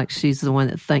to me like she's the one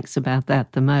that thinks about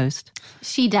that the most.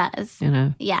 She does.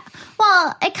 Yeah.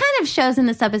 Well, it kind of shows in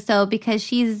this episode because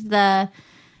she's the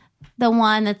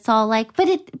one that's all like, but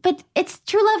it's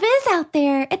true love is out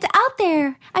there. It's out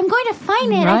there. I'm going to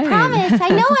find it. Right. I promise. I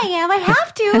know I am. I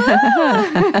have to.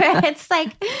 It's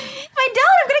like, if I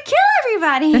don't, I'm going to kill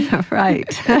everybody.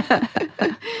 Right.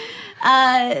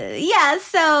 Yeah,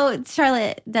 so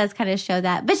Charlotte does kind of show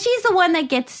that. But she's the one that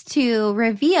gets to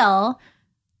reveal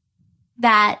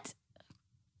that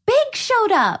Big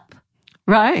showed up.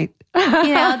 Right.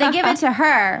 They give it to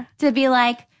her to be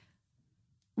like,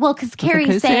 well, because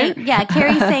Carrie's saying,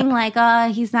 Carrie's saying like,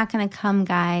 oh, he's not going to come,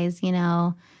 guys,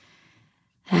 And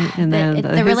then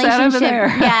the relationship.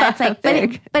 Yeah, it's like,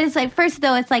 but it's like, first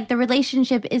though, it's like the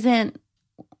relationship isn't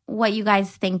what you guys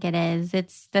think it is.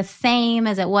 It's the same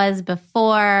as it was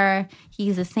before.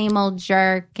 He's the same old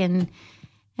jerk, and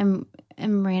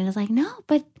Miranda's like, no,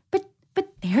 but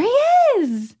there he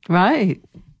is. Right.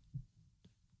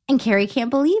 And Carrie can't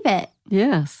believe it.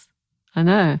 Yes, I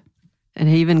know. And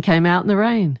he even came out in the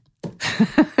rain.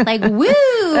 Like, woo!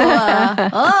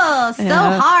 Oh, so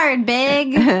hard,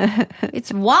 Big.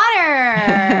 It's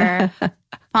water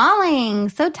falling.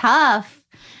 So tough.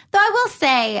 Though I will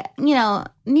say,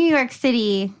 New York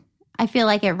City, I feel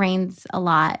like it rains a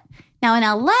lot. Now in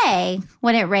LA,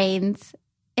 when it rains,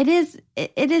 it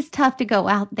is tough to go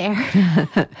out there.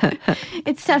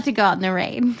 It's tough to go out in the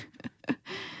rain.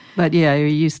 But yeah, you're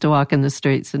used to walking the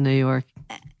streets in New York.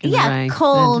 Yeah,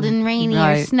 cold and rainy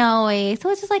or snowy.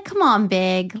 So it's just like, come on,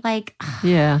 Big. Like,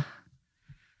 yeah.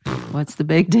 What's the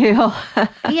big deal?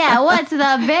 Yeah, what's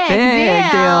the big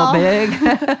deal?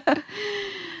 Big.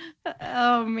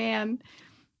 Oh, man.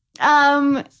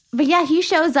 But yeah, he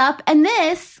shows up, and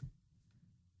this,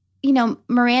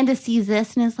 Miranda sees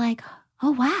this and is like,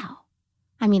 oh, wow.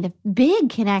 I mean, if Big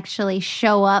can actually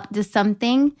show up to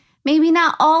something, maybe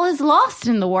not all is lost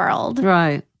in the world.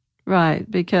 Right.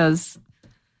 Because,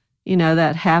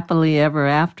 that happily ever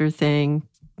after thing,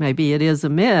 maybe it is a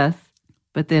myth,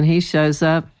 but then he shows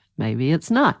up, maybe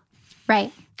it's not.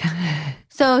 Right.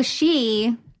 So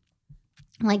she,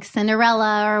 like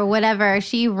Cinderella or whatever,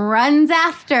 she runs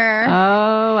after.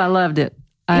 Oh, I loved it.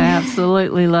 I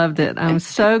absolutely loved it. I'm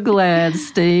so glad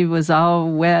Steve was all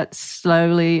wet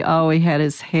slowly. Oh, he had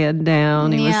his head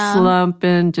down. He was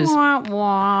slumping, just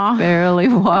barely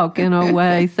walking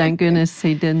away. Thank goodness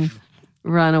he didn't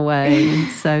run away.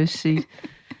 And so she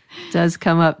does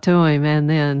come up to him, and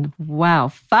then, wow,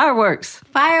 fireworks.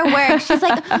 She's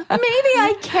like, maybe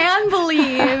I can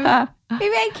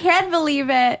believe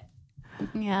it.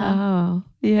 Yeah. Oh,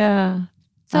 yeah.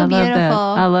 So beautiful.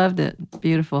 I loved it.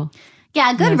 Beautiful.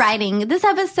 Yeah, good writing. This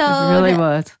episode really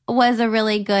was a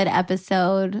really good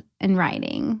episode in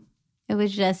writing. It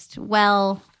was just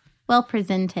well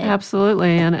presented.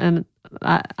 Absolutely. And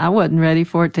I wasn't ready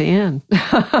for it to end.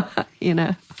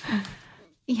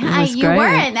 Yeah, you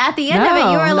weren't. At the end of it,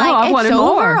 you were like, it's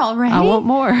over more. already. I want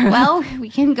more. Well, we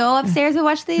can go upstairs and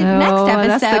watch the next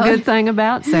episode. That's the good thing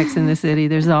about Sex in the City.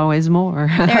 There's always more.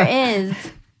 There is.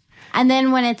 And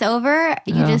then when it's over,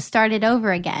 you just start it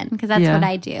over again, because that's what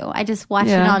I do. I just watch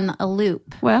it on a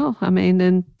loop. Well, I mean,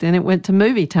 then it went to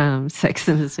movie time, Sex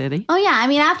in the City. Oh, yeah. I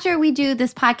mean, after we do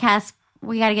this podcast,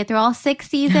 we got to get through all 6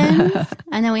 seasons.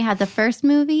 And then we have the first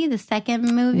movie, the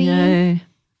second movie. Yay.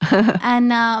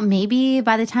 And maybe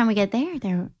by the time we get there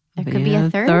could be a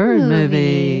third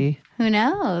movie. Who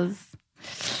knows?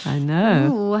 I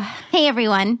know. Ooh. Hey,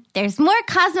 everyone. There's more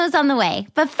Cosmos on the way.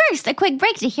 But first, a quick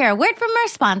break to hear a word from our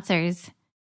sponsors.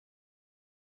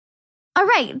 All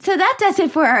right. So that does it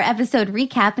for our episode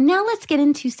recap. Now let's get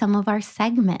into some of our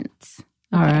segments.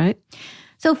 Okay. All right.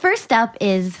 So first up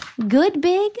is Good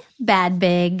Big, Bad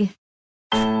Big.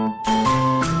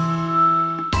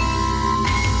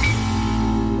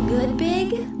 Good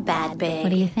Big, Bad Big.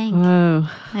 What do you think? Whoa.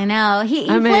 I know. He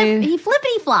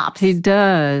flippity flops. He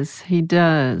does.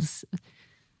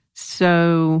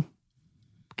 So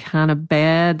kind of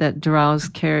bad, that draws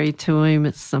Carrie to him.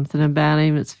 It's something about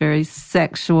him. It's very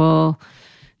sexual.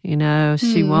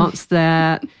 She wants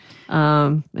that.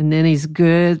 And then he's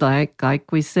good.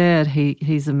 Like we said,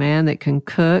 he's a man that can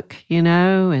cook,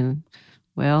 and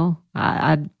well,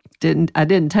 I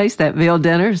didn't taste that veal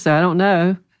dinner, so I don't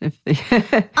know.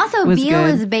 Also, veal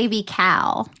is baby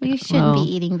cow. We shouldn't be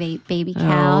eating baby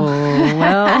cow. Oh,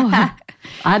 well,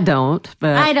 I don't.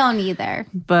 But I don't either.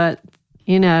 But,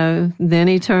 then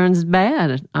he turns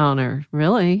bad on her,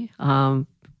 really.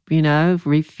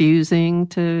 Refusing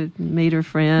to meet her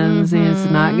friends. Mm-hmm.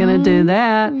 He's not going to do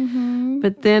that. Mm-hmm.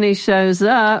 But then he shows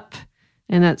up,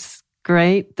 and that's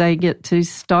great. They get to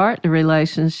start the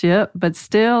relationship, but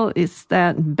still it's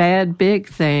that bad big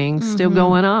thing still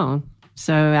going on.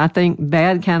 So I think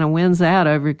bad kind of wins out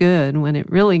over good when it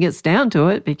really gets down to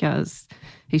it, because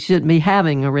he shouldn't be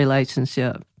having a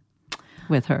relationship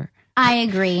with her. I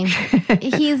agree.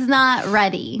 He's not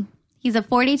ready. He's a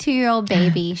 42-year-old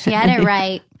baby. She had it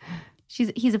right.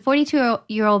 He's a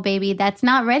 42-year-old baby that's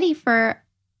not ready for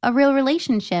a real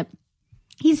relationship.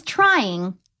 He's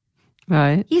trying.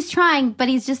 Right. He's trying, but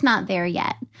he's just not there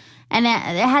yet. And it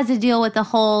has to deal with the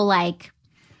whole, I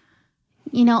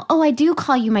do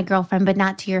call you my girlfriend, but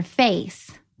not to your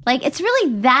face. Like, it's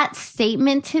really that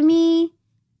statement to me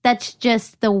that's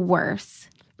just the worst.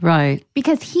 Right.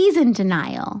 Because he's in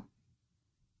denial.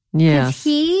 Yes. Because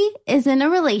he is in a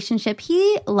relationship.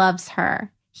 He loves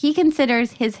her. He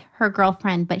considers her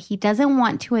girlfriend, but he doesn't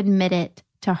want to admit it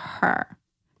to her.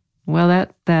 Well,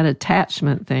 that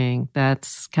attachment thing,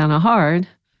 that's kind of hard,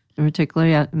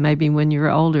 particularly maybe when you're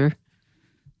older,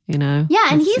 you know. Yeah,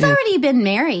 and he's already been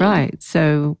married. Right.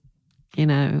 So, you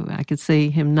know, I could see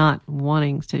him not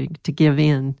wanting to give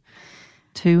in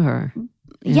to her.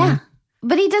 Yeah.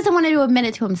 But he doesn't want to admit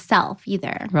it to himself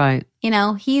either. Right. You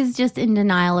know, he's just in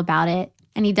denial about it.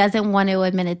 And he doesn't want to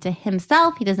admit it to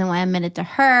himself. He doesn't want to admit it to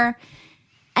her.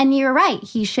 And you're right.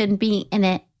 He shouldn't be in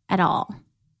it at all.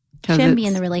 Shouldn't be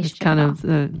in the relationship. It's kind of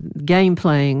the game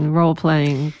playing, role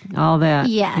playing, all that.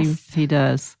 Yes. He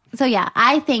does. So, yeah,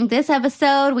 I think this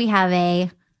episode we have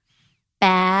a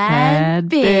bad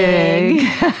big.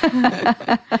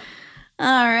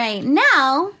 All right.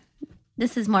 Now,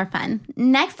 this is more fun.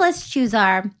 Next, let's choose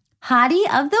our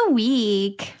Hottie of the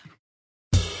Week.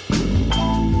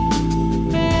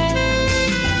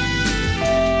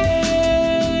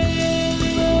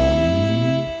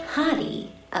 Hottie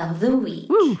of the Week.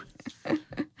 Woo.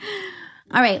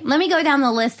 All right, let me go down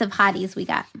the list of hotties we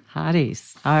got.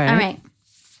 Hotties. All right. All right.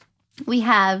 We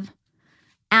have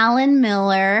Alan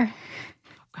Miller.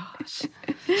 Oh, gosh.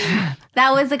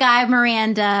 That was the guy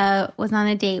Miranda was on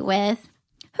a date with.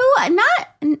 Who, not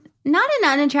an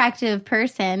unattractive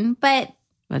person, but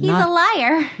he's a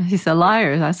liar. He's a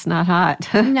liar. That's not hot.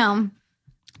 No.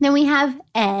 Then we have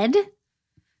Ed.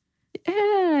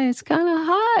 Yeah, it's kind of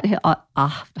hot. A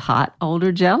hot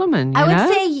older gentleman, I know?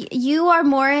 would say you are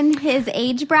more in his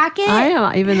age bracket. I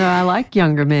am, even though I like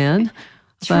younger men.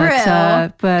 True.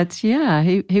 But yeah,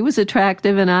 he was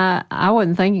attractive, and I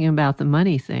wasn't thinking about the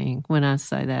money thing when I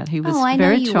say that. He was I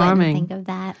very know you charming. wouldn't think of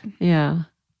that. Yeah.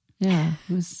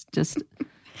 He was just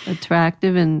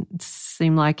attractive and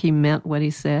seemed like he meant what he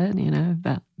said, you know,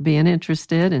 about being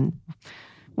interested and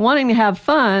wanting to have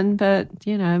fun, but,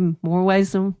 you know, more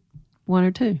ways than one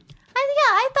or two.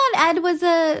 I thought Ed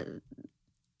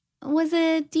was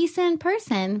a decent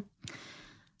person.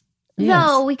 Yes.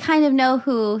 Though we kind of know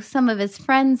who some of his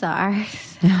friends are.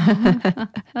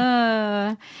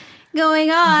 Going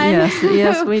on.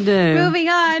 Yes, we do. Moving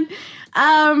on.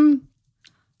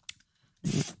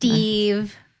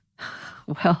 Steve.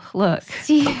 Well, look,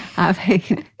 Steve.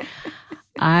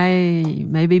 I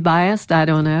may be biased. I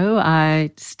don't know.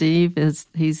 Steve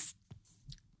he's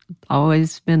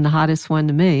always been the hottest one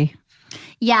to me.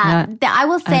 Yeah, I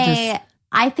will say,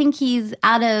 I think he's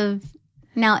out of,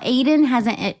 now Aiden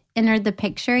hasn't entered the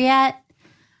picture yet.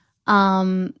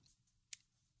 And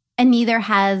neither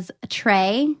has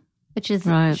Trey, which is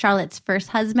Charlotte's first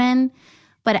husband.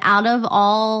 But out of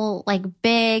all, like,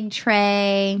 Big,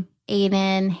 Trey,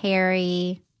 Aiden,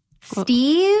 Harry,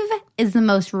 Steve is the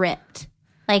most ripped.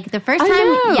 Like, the first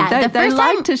time, they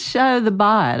like to show the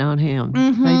bod on him.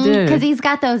 Mm-hmm, they do. Because he's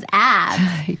got those abs.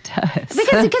 He does.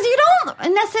 Because you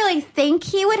don't necessarily think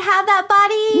he would have that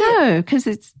body. No, because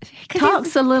he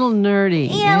talks a little nerdy.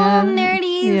 Yeah, a little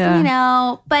nerdy, you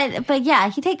know. But yeah,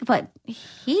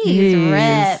 he's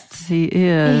ripped. He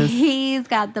is. He's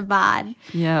got the bod.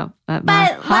 Yeah. But my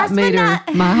hot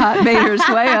meter's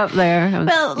way up there.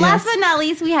 But last but not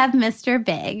least, we have Mr.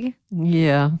 Big.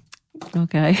 Yeah.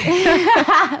 Okay.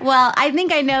 Well, I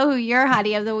think I know who your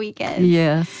hottie of the week is.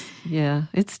 Yes. Yeah.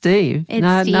 It's Steve. It's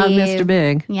not Mr.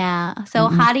 Big. Yeah. So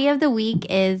hottie of the week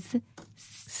is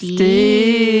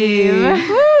Steve.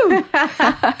 Woo!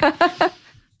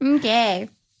 Okay.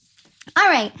 All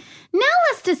right. Now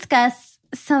let's discuss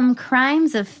some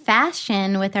crimes of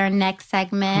fashion with our next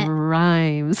segment.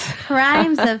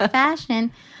 Crimes of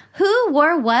fashion. Who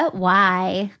wore what,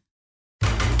 why?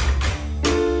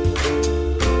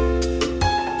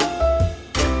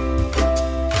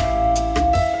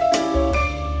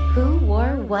 Who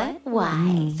wore what,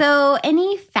 why? So,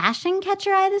 any fashion catch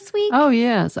your eye this week? Oh,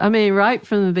 yes. I mean, right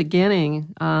from the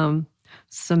beginning,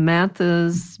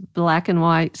 Samantha's black and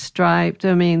white striped.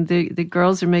 I mean, the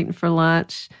girls are meeting for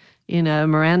lunch. You know,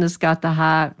 Miranda's got the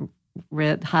high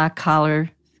collar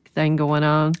thing going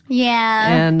on.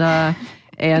 Yeah.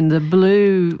 And the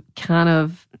blue kind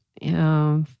of, you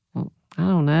know, I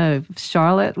don't know.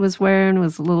 Charlotte was wearing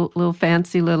was a little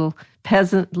fancy, little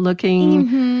peasant looking.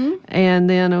 Mm-hmm. And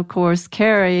then, of course,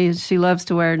 Carrie, she loves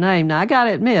to wear a name. Now, I got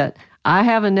to admit, I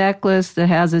have a necklace that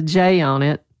has a J on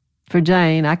it for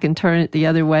Jane. I can turn it the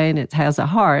other way and it has a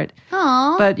heart.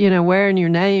 Aww. But, you know, wearing your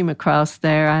name across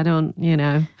there, I don't, you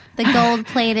know. The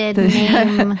gold-plated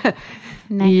name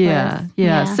necklace.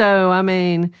 Yeah. So, I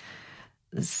mean,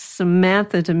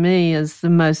 Samantha to me is the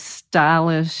most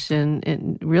stylish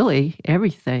and really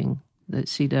everything that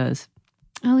she does.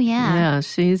 Oh yeah. Yeah,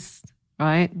 she's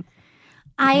right.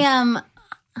 I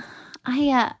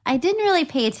didn't really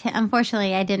pay attention.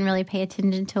 Unfortunately, I didn't really pay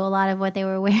attention to a lot of what they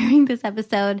were wearing this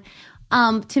episode.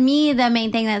 To me, the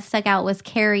main thing that stuck out was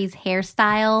Carrie's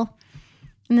hairstyle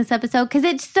in this episode because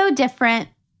it's so different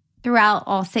throughout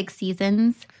all 6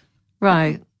 seasons.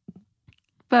 Right.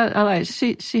 But I like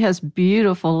she has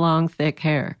beautiful, long, thick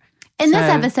hair. In this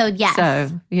episode, yes. So,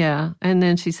 yeah. And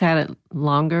then she's had it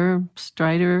longer,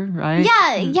 straighter, right?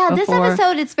 Yeah. This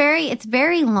episode, it's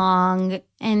very long,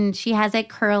 and she has it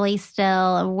curly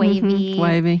still, wavy.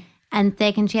 Wavy. And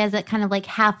thick, and she has it kind of like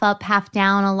half up, half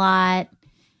down a lot.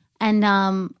 And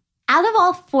out of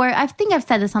all 4, I think I've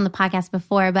said this on the podcast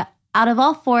before, but out of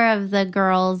all 4 of the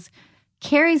girls,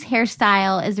 Carrie's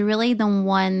hairstyle is really the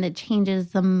one that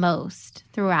changes the most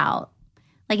throughout.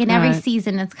 Like in every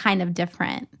season, it's kind of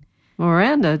different.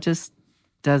 Miranda just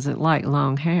doesn't like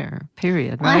long hair,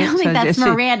 period, right? Well, I don't think that's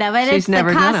Miranda, but it's the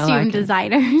costume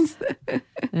designers.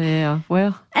 Yeah,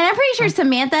 well. And I'm pretty sure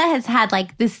Samantha has had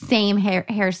like the same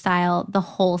hairstyle the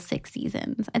whole 6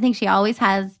 seasons. I think she always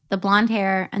has the blonde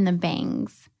hair and the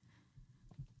bangs.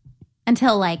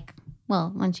 Until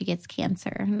when she gets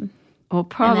cancer. Well,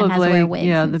 probably,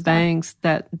 the bangs,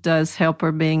 that does help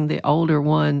her being the older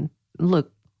one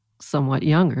look somewhat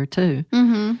younger too.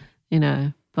 Mm-hmm.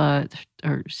 But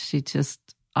she just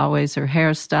always, her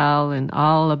hairstyle and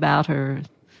all about her,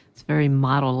 it's very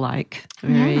model-like,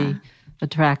 very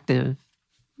attractive.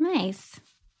 Nice.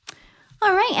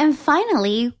 All right, and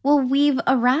finally, we've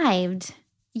arrived.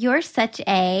 You're such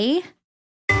a...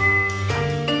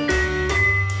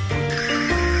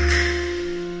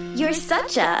 You're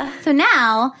such a... So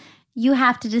now you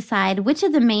have to decide which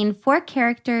of the main 4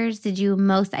 characters did you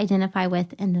most identify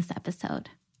with in this episode?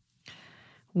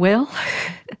 Well,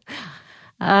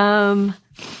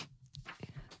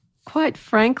 quite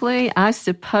frankly, I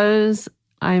suppose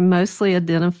I mostly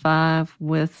identify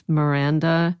with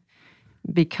Miranda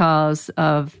because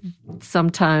of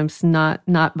sometimes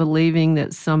not believing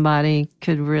that somebody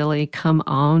could really come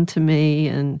on to me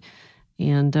and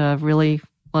really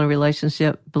want a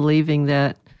relationship, believing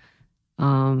that,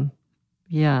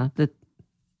 that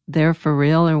they're for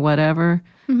real or whatever.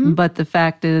 Mm-hmm. But the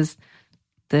fact is,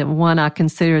 the one I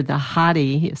consider the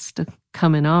hottie is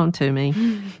coming on to me.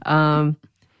 I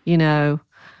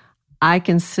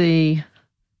can see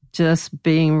just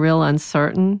being real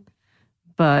uncertain,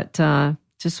 but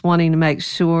just wanting to make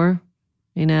sure,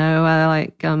 I'm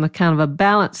a kind of a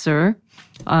balancer,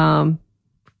 and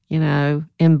I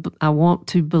want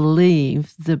to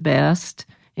believe the best.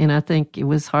 And I think it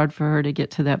was hard for her to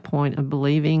get to that point of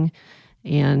believing.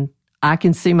 And I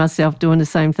can see myself doing the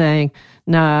same thing.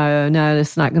 No,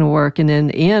 it's not going to work. And then in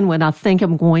the end, when I think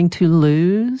I'm going to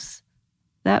lose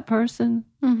that person,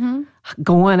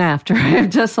 going after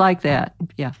him just like that.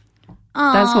 Yeah.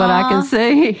 Aww. That's what I can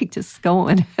see. Just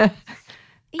going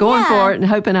for it and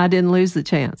hoping I didn't lose the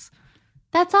chance.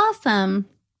 That's awesome.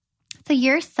 So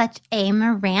you're such a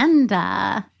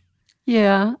Miranda.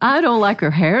 Yeah, I don't like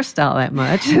her hairstyle that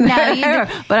much. No,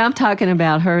 but I'm talking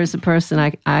about her as a person.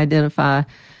 I identify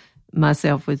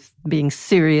myself with being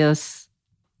serious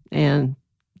and,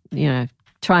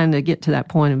 trying to get to that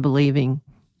point of believing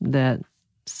that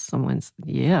someone's,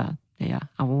 I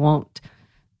want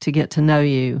to get to know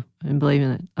you and believing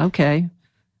that, okay,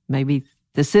 maybe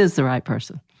this is the right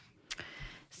person.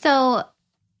 So,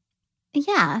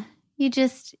 yeah,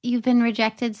 you've been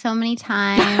rejected so many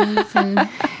times. And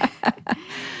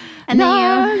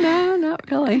no, not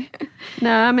really.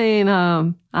 No, I mean,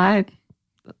 I,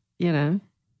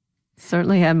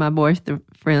 certainly had my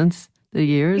boyfriends the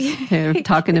years,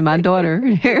 talking to my daughter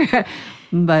here.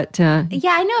 But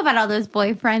I know about all those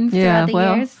boyfriends throughout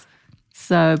the years.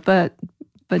 So, but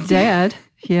Dad,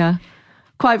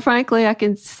 quite frankly, I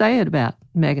can say it about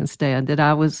Megan's dad that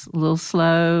I was a little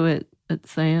slow at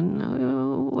saying,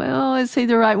 oh, well, is he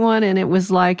the right one? And it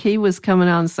was like he was coming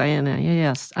out and saying,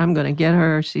 yes, I'm going to get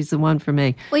her. She's the one for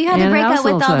me. Well, you had to break up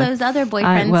with all those other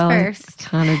boyfriends first. I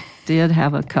kind of did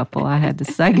have a couple I had to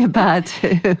say goodbye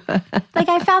to. Like,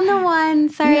 I found the one.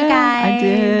 Sorry, guys. I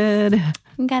did.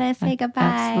 You got to say goodbye.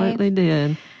 Absolutely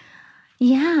did.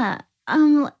 Yeah.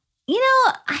 I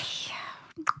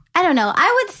don't know.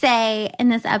 I would say in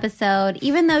this episode,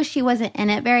 even though she wasn't in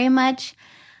it very much,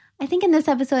 I think in this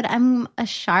episode, I'm a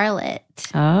Charlotte.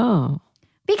 Oh.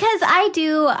 Because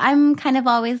I'm kind of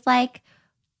always like,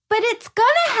 but it's going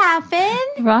to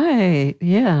happen. Right,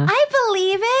 yeah. I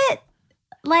believe it.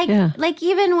 Like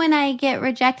even when I get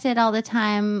rejected all the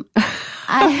time,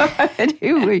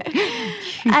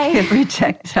 You can't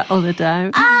reject all the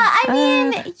time. I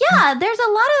mean, yeah, there's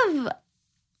a lot of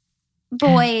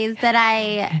boys that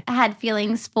I had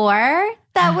feelings for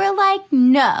that were like,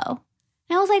 no.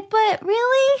 And I was like, but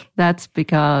really? That's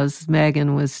because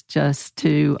Megan was just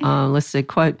too, let's say,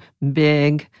 quote,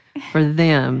 big for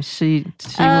them. She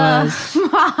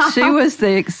was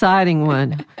the exciting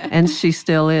one, and she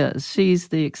still is. She's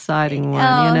the exciting one,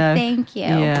 Oh, you know? thank you.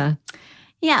 Yeah.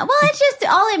 Yeah, well, it's just,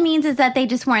 all it means is that they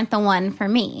just weren't the one for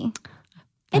me.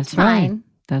 It's That's right. fine.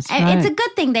 That's And right. it's a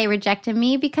good thing they rejected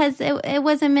me because it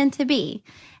wasn't meant to be.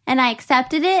 And I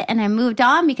accepted it and I moved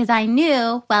on because I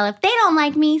knew, well, if they don't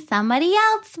like me, somebody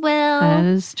else will. That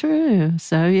is true.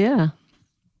 So, yeah,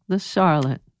 the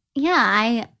Charlotte.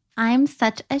 Yeah, I'm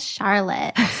such a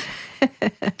Charlotte.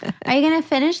 Are you going to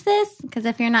finish this? Because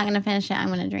if you're not going to finish it, I'm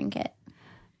going to drink it.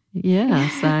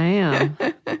 Yes, I am.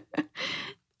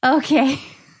 Okay.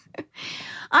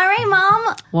 All right,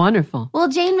 Mom. Wonderful. Well,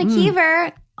 Jane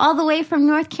McIver, all the way from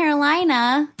North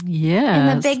Carolina, Yes.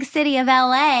 in the big city of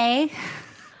LA.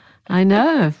 I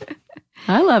know.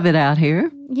 I love it out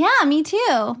here. Yeah, me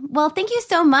too. Well, thank you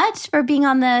so much for being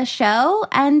on the show.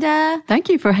 And Thank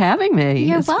you for having me.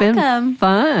 You're It's welcome. been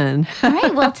fun. all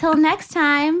right, well, till next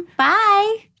time.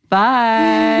 Bye.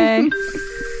 Bye.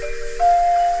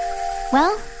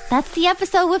 Well, that's the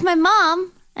episode with my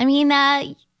mom. I mean,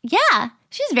 yeah,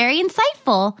 she's very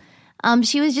insightful.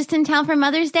 She was just in town for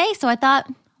Mother's Day, so I thought,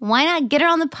 why not get her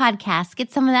on the podcast,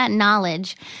 get some of that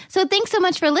knowledge. So thanks so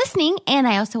much for listening. And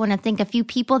I also want to thank a few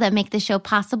people that make the show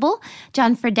possible.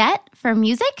 John Fredette for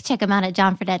music. Check him out at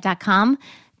johnfredette.com.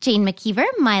 Jane McIver,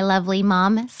 my lovely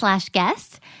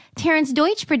mom/guest. Terrence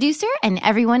Deutsch, producer, and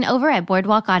everyone over at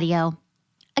Boardwalk Audio.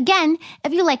 Again,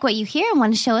 if you like what you hear and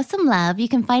want to show us some love, you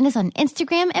can find us on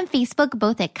Instagram and Facebook,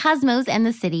 both at Cosmos and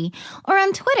the City, or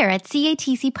on Twitter at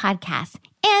CATC Podcast.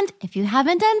 And if you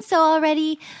haven't done so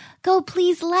already, go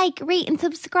please like, rate, and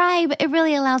subscribe. It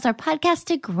really allows our podcast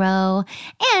to grow.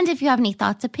 And if you have any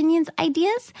thoughts, opinions,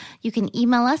 ideas, you can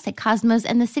email us at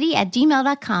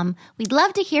cosmosandthecity@gmail.com. We'd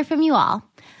love to hear from you all.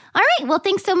 All right, well,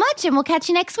 thanks so much, and we'll catch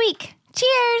you next week.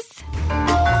 Cheers!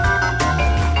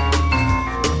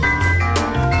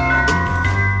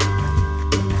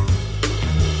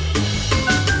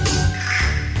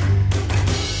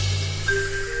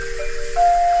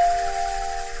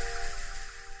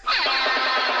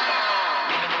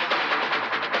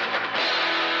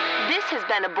 This has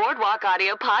been a Boardwalk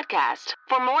Audio podcast.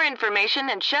 For more information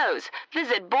and shows,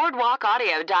 visit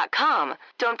boardwalkaudio.com.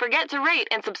 Don't forget to rate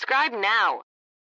and subscribe now.